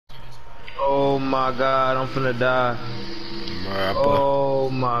my god, I'm finna die. Oh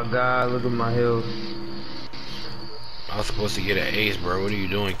my god, look at my health. I was supposed to get an ace, bro. What are you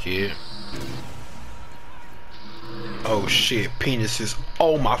doing, kid? Oh shit, penises.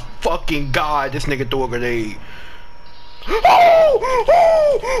 Oh my fucking god, this nigga threw a grenade.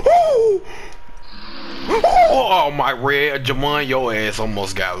 Oh my red, Jamon, your ass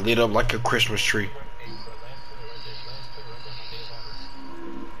almost got lit up like a Christmas tree.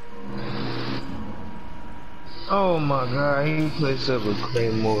 Oh my god, he placed up a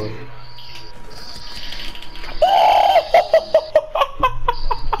claymore.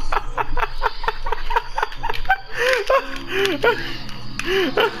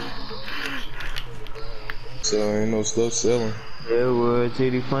 So ain't no stuff selling. Yeah, would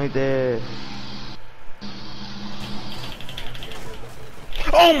Titty flank that.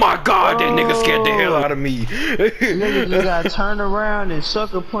 Oh my god, that nigga scared the hell out of me. Nigga just got turned around and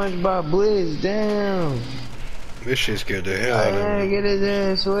sucker punched by Blitz. Damn. This shit scared the hell out of me. Get his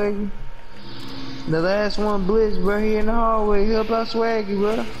ass, Swaggy. The last one, Blitz, bro. He in the hallway. Help out Swaggy,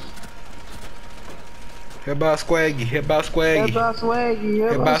 bro. Hit by Swaggy, hit by Swaggy. Hit by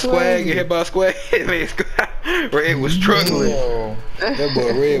Swaggy, hit by Swaggy, hit by Swaggy. Red was struggling. That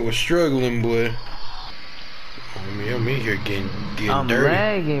boy Red was struggling, boy. I'm in here getting dirty. I'm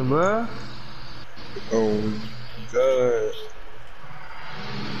lagging, bro. Oh god.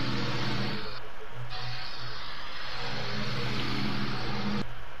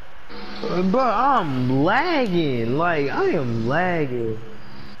 Bro, I'm lagging. Like, I am lagging.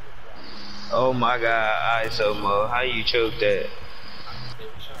 Oh my god, alright, so Mo, how you choke that?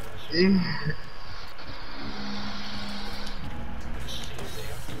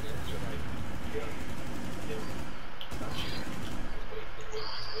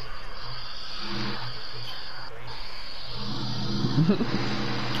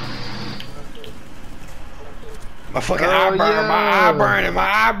 My fucking eye burn, yeah. My eye burning, my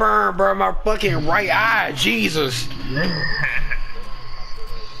eye burn, bro, my fucking right eye, Jesus.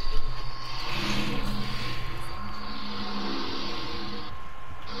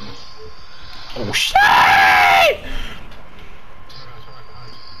 Oh shit!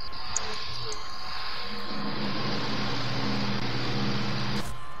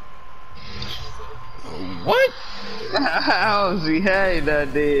 What? I don't see how he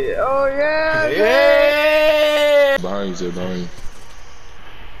done did. Oh yeah! Yeah! Behind you, behind you.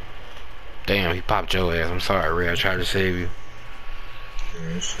 Damn, he popped your ass. I'm sorry, Ray. I tried to save you.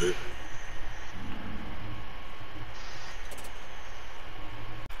 Yeah, shit.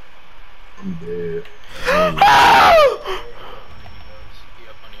 I'm dead.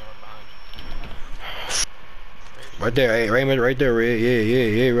 Right there, hey, Raymond, right there, Red.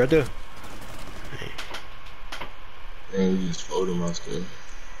 Yeah, right there. Man, you just folded my stuff.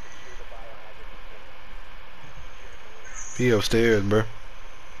 He upstairs, bro.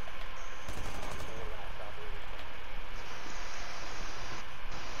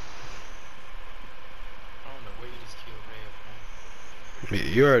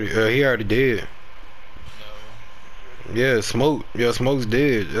 You already, he already dead. No. Yeah, Smoke. Yeah, Smoke's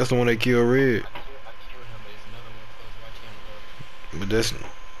dead. That's the one that killed Red. But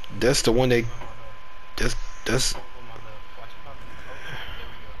that's the one they. That's.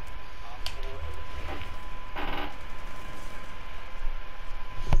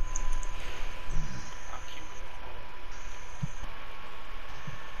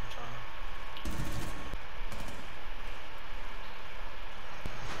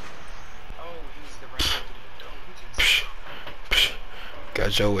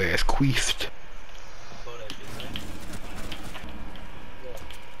 Got your ass queefed.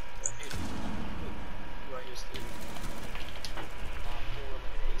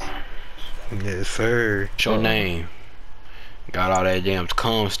 Yes, sir. What's your name? Got all that damn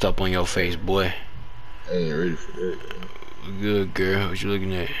cum stuff on your face, boy. I ain't ready for that. Good girl. What you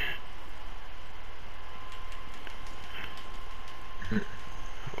looking at?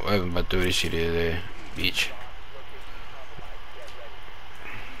 What happened about through this shit is there, bitch.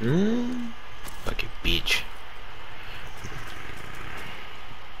 Fucking bitch.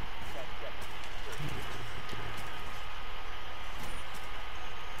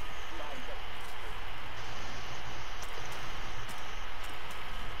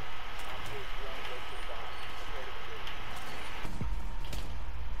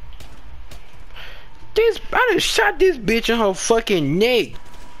 I done shot this bitch in her fucking neck.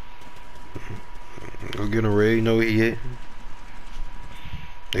 Go get him, Ray. You know where he at.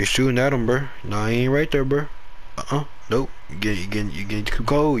 They shooting at him, bro. Nah, he ain't right there, bro. Nope. You getting too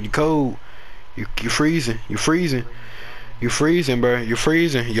cold. You cold. You freezing. You freezing. You freezing, bro. You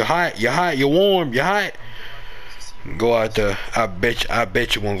freezing. You're hot. You're hot. You're warm. You're hot. Go out there. I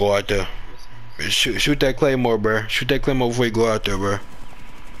bet you won't go out there. Shoot that claymore, bro. Shoot that claymore before you go out there, bro.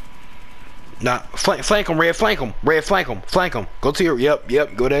 Nah, flank him, red. Flank him. Red, flank him. Flank him. Go to your.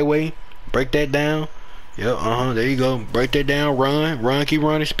 Yep. Go that way. Break that down. Yep. There you go. Break that down. Run. Keep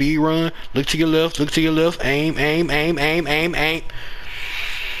running. Speed run. Look to your left. Look to your left. Aim.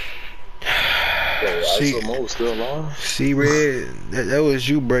 See, still alive? See, Red, that was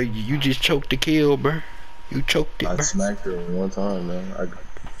you, bro. You just choked the kill, bro. You choked it, bro. I smacked her one time, man.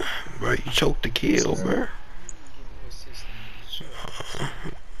 Bro, you choked the kill, bro.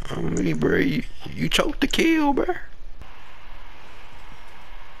 Bro, you choked the kill, bro.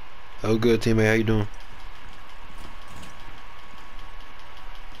 Oh, good, teammate. How you doing?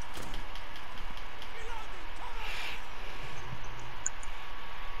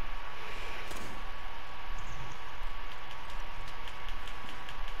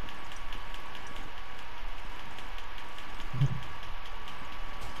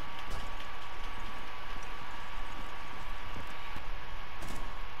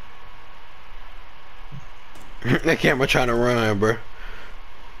 That camera trying to run, bro.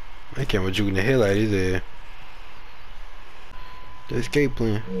 That camera juking the hell out of his head. The escape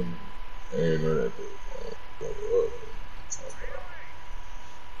plan. I ain't know that.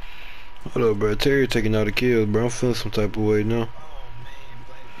 Hold up, bro. Terry taking all the kills, bro. I'm feeling some type of way now.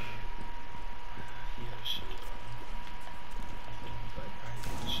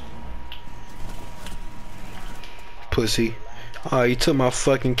 Pussy. Oh, you took my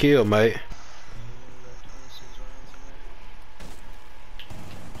fucking kill, mate.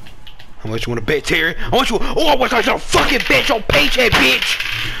 How much you wanna bet, Terry? I want you to fucking bet your paycheck, bitch!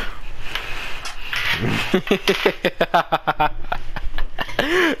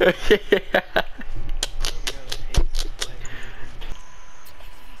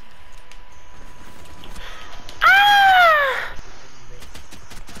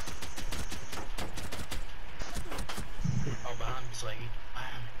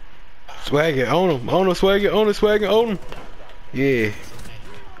 Swag it, own him, swag it, own him. Yeah.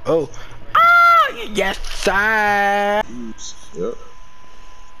 Oh. Yes, sir. Yep.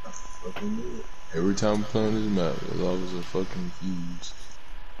 I fucking knew it. Every time we play on this map, there's always a fucking fuse.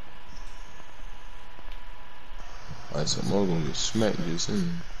 Alright, so I'm gonna get smacked just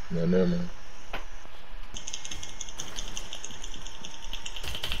in. No, never mind.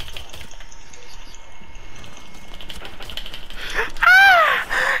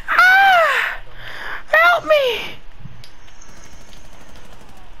 Help me!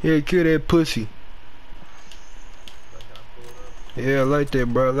 Yeah, kill that pussy. Yeah, I like that,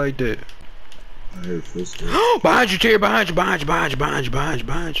 bro. I like that. I heard footsteps. Behind you, Terry. Behind you. That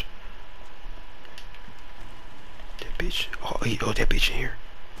bitch. Oh, that bitch in here.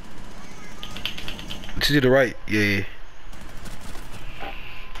 To the right. Yeah.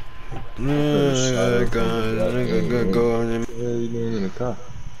 Go on him. What are you doing in the car?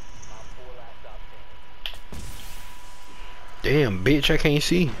 Damn, bitch, I can't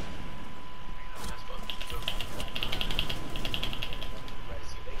see.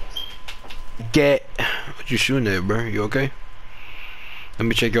 Get. What you shooting at, bro? You okay? Let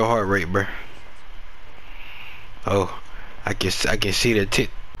me check your heart rate, bro. Oh, I can see the tit.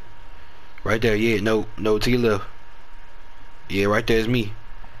 Right there, yeah. No, to your left. Yeah, right there's me.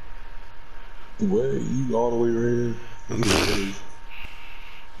 Where you all the way right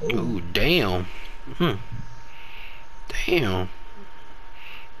there? Oh, damn. Damn.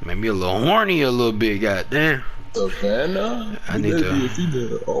 Made me a little horny a little bit, goddamn. Savannah? I need to be a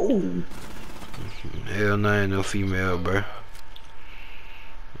female. Oh. Hell no, I ain't no female, bro.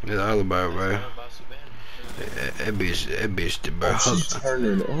 It's all about, bro. That bitch, bro. She's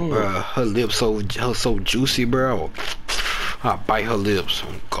turning on. Bro, her lips so juicy, bro. I bite her lips.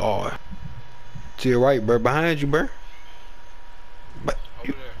 Oh God. To your right, bro. Behind you, bro. But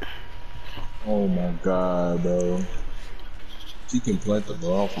you... Oh my God, bro. She can plant the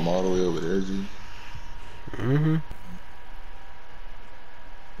ball from all the way over there, G.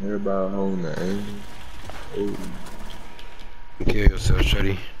 Everybody holding the angle. Oh. Kill yourself,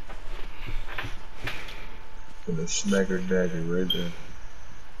 shorty. Gonna smack her daddy right there.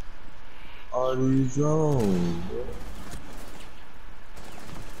 All these drones, bro.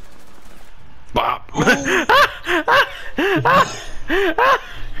 Bop.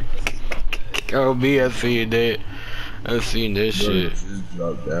 Oh, me, I seen that. I seen that shit. Just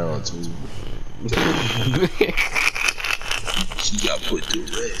dropped down too. She got put to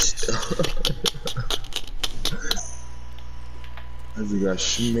rest. I just got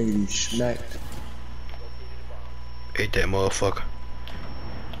smacked. Ate that motherfucker.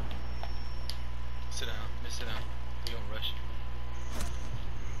 Sit down. Miss, sit down. We don't rush you.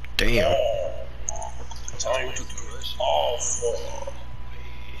 Damn. Told you to be rushing.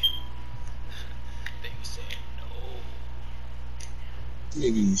 They said no.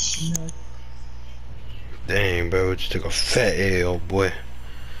 Nigga, shit. Dang, bro. Just took a fat L, boy.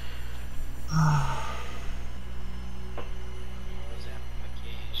 What's that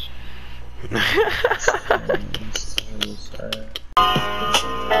application? So sad.